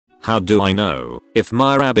How do I know if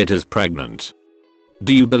my rabbit is pregnant?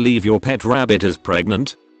 Do you believe your pet rabbit is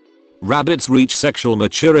pregnant? Rabbits reach sexual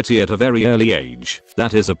maturity at a very early age,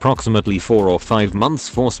 that is approximately 4 or 5 months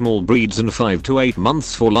for small breeds and 5 to 8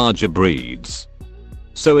 months for larger breeds.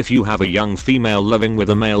 So if you have a young female living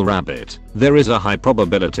with a male rabbit, there is a high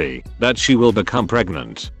probability that she will become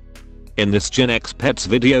pregnant. In this Gen X Pets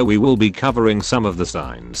video we will be covering some of the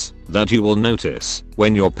signs that you will notice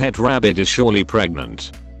when your pet rabbit is surely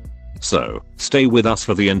pregnant. So, stay with us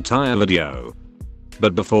for the entire video.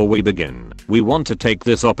 But before we begin, we want to take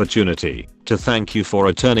this opportunity to thank you for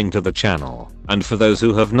returning to the channel, and for those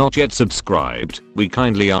who have not yet subscribed, we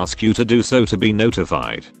kindly ask you to do so to be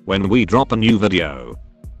notified when we drop a new video.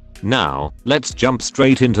 Now, let's jump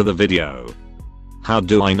straight into the video. How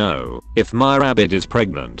do I know if my rabbit is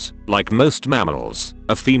pregnant? Like most mammals,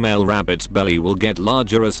 a female rabbit's belly will get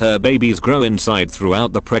larger as her babies grow inside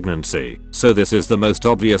throughout the pregnancy, so this is the most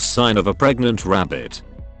obvious sign of a pregnant rabbit.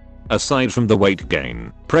 Aside from the weight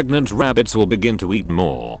gain, pregnant rabbits will begin to eat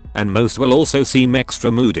more, and most will also seem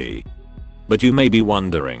extra moody. But you may be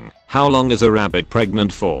wondering, how long is a rabbit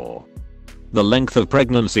pregnant for? The length of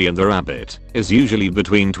pregnancy in the rabbit is usually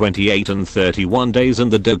between 28 and 31 days,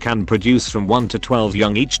 and the doe can produce from 1 to 12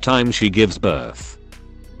 young each time she gives birth.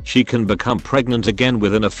 She can become pregnant again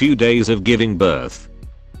within a few days of giving birth.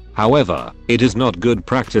 However, it is not good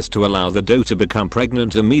practice to allow the doe to become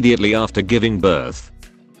pregnant immediately after giving birth.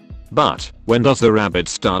 But, when does the rabbit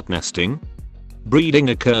start nesting? Breeding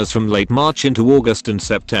occurs from late March into August and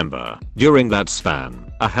September. During that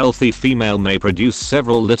span, a healthy female may produce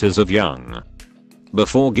several litters of young.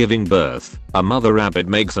 Before giving birth, a mother rabbit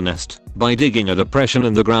makes a nest by digging a depression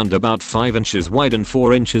in the ground about 5 inches wide and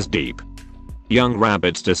 4 inches deep. Young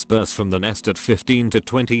rabbits disperse from the nest at 15 to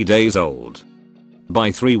 20 days old.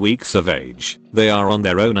 By 3 weeks of age, they are on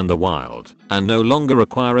their own in the wild and no longer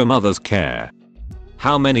require a mother's care.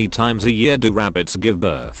 How many times a year do rabbits give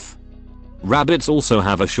birth? Rabbits also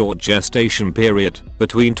have a short gestation period,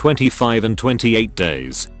 between 25 and 28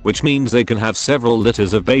 days, which means they can have several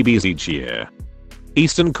litters of babies each year.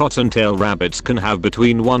 Eastern cottontail rabbits can have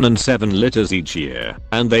between 1 and 7 litters each year,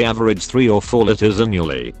 and they average 3 or 4 litters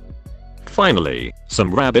annually. Finally,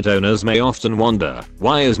 some rabbit owners may often wonder,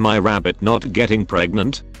 why is my rabbit not getting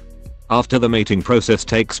pregnant? After the mating process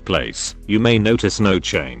takes place, you may notice no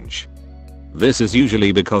change. This is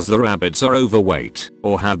usually because the rabbits are overweight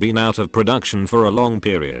or have been out of production for a long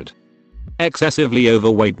period. Excessively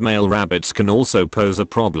overweight male rabbits can also pose a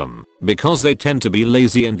problem because they tend to be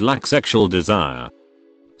lazy and lack sexual desire.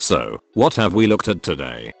 So, what have we looked at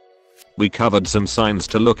today? We covered some signs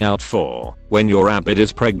to look out for when your rabbit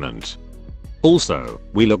is pregnant. Also,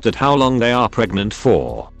 we looked at how long they are pregnant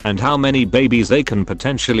for and how many babies they can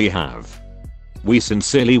potentially have. We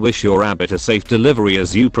sincerely wish your rabbit a safe delivery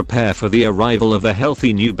as you prepare for the arrival of the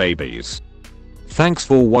healthy new babies. Thanks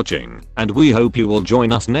for watching, and we hope you will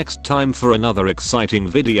join us next time for another exciting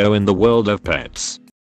video in the world of pets.